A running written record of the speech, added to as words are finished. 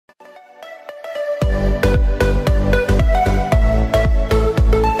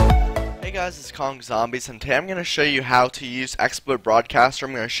guys, it's Kong Zombies, and today I'm going to show you how to use Xsplit Broadcaster.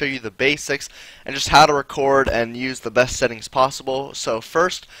 I'm going to show you the basics and just how to record and use the best settings possible. So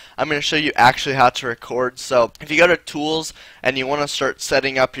first, I'm going to show you actually how to record. So if you go to Tools and you want to start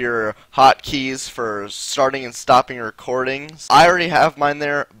setting up your hotkeys for starting and stopping recordings, I already have mine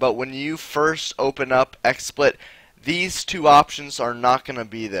there, but when you first open up Xsplit, these two options are not going to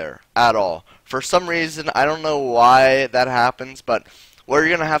be there at all. For some reason, I don't know why that happens, but what you're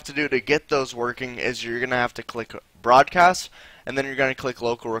going to have to do to get those working is you're going to have to click Broadcast, and then you're going to click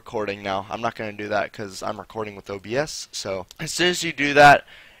Local Recording. Now, I'm not going to do that because I'm recording with OBS, so as soon as you do that,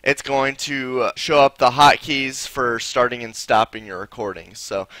 it's going to show up the hotkeys for starting and stopping your recordings.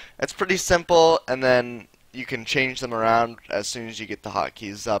 So it's pretty simple, and then you can change them around as soon as you get the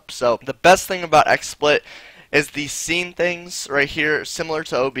hotkeys up. So the best thing about XSplit is these scene things right here. Similar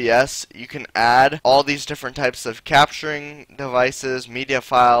to OBS, you can add all these different types of capturing devices, media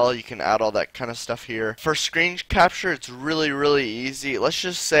file, you can add all that kind of stuff here. For screen capture, it's really easy. Let's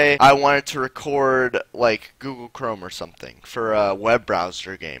just say I wanted to record like Google Chrome or something for a web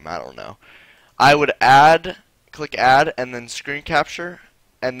browser game, I don't know. I would click add and then screen capture,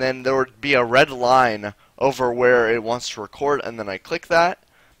 and then there would be a red line over where it wants to record, and then I click that,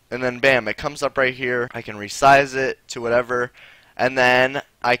 and then bam, it comes up right here. I can resize it to whatever, and then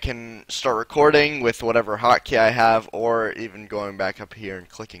I can start recording with whatever hotkey I have, or even going back up here and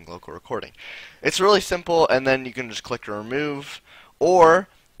clicking local recording. It's really simple, and then you can just click remove. Or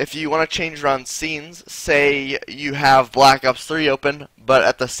if you want to change around scenes, say you have Black Ops 3 open, but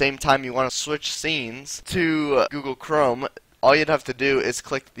at the same time you want to switch scenes to Google Chrome, all you'd have to do is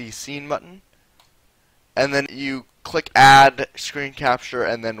click the scene button, and then you click add screen capture,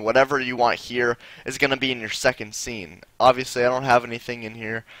 and then whatever you want here is going to be in your second scene. Obviously I don't have anything in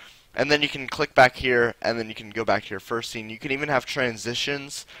here, and then you can click back here, and then you can go back to your first scene. You can even have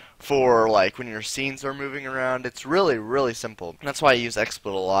transitions for like when your scenes are moving around. It's really simple. That's why I use XSplit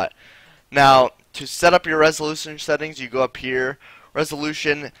a lot. Now to set up your resolution settings, you go up here,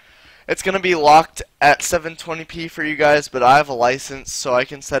 resolution. It's going to be locked at 720p for you guys, but I have a license, so I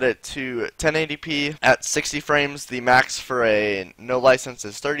can set it to 1080p at 60 frames. The max for a no license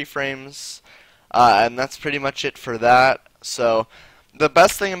is 30 frames, and that's pretty much it for that. So the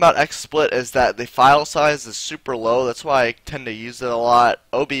best thing about XSplit is that the file size is super low. That's why I tend to use it a lot.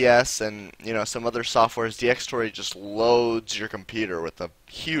 OBS and some other softwares, DxTory just loads your computer with a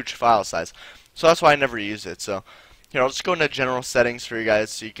huge file size. So that's why I never use it. So I'll just go into general settings for you guys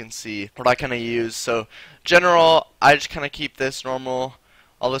so you can see what I kind of use. So general, I just kind of keep this normal.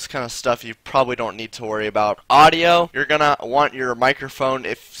 All this kind of stuff you probably don't need to worry about. Audio, you're going to want your microphone.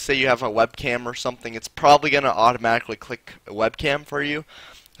 If say you have a webcam or something, it's probably going to automatically click webcam for you.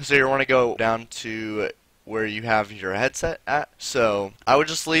 So you want to go down to where you have your headset at. So I would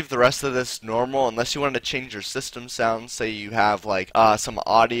just leave the rest of this normal unless you wanted to change your system sound. Say you have like some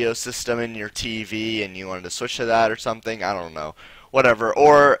audio system in your TV and you wanted to switch to that or something, I don't know, whatever,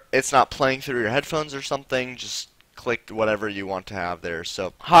 or it's not playing through your headphones or something, just click whatever you want to have there.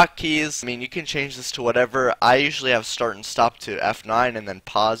 So hotkeys, I mean, you can change this to whatever. I usually have start and stop to F9 and then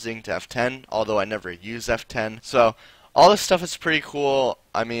pausing to F10, although I never use F10. So all this stuff is pretty cool.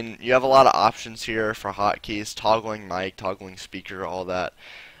 I mean, you have a lot of options here for hotkeys, toggling mic, toggling speaker, all that.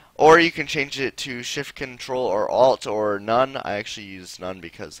 Or you can change it to shift control or alt or none. I actually use none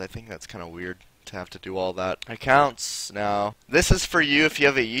because I think that's kind of weird to have to do all that. Accounts, now this is for you if you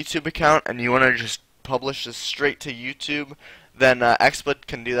have a YouTube account and you want to just publish this straight to YouTube, then XSplit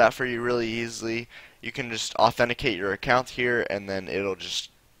can do that for you really easily. You can just authenticate your account here and then it'll just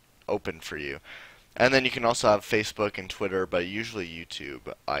open for you. And then you can also have Facebook and Twitter, but usually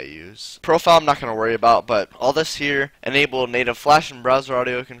YouTube I use. Profile I'm not going to worry about, but all this here, enable native flash and browser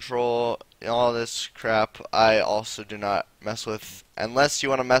audio control, all this crap I also do not mess with, unless you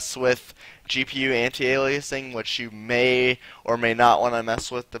want to mess with GPU anti-aliasing, which you may or may not want to mess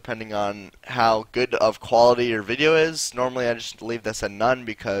with depending on how good of quality your video is. Normally I just leave this at none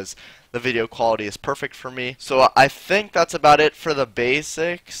because the video quality is perfect for me. So I think that's about it for the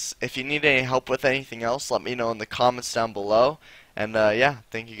basics. If you need any help with anything else, let me know in the comments down below. And yeah,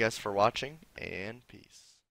 thank you guys for watching, and peace.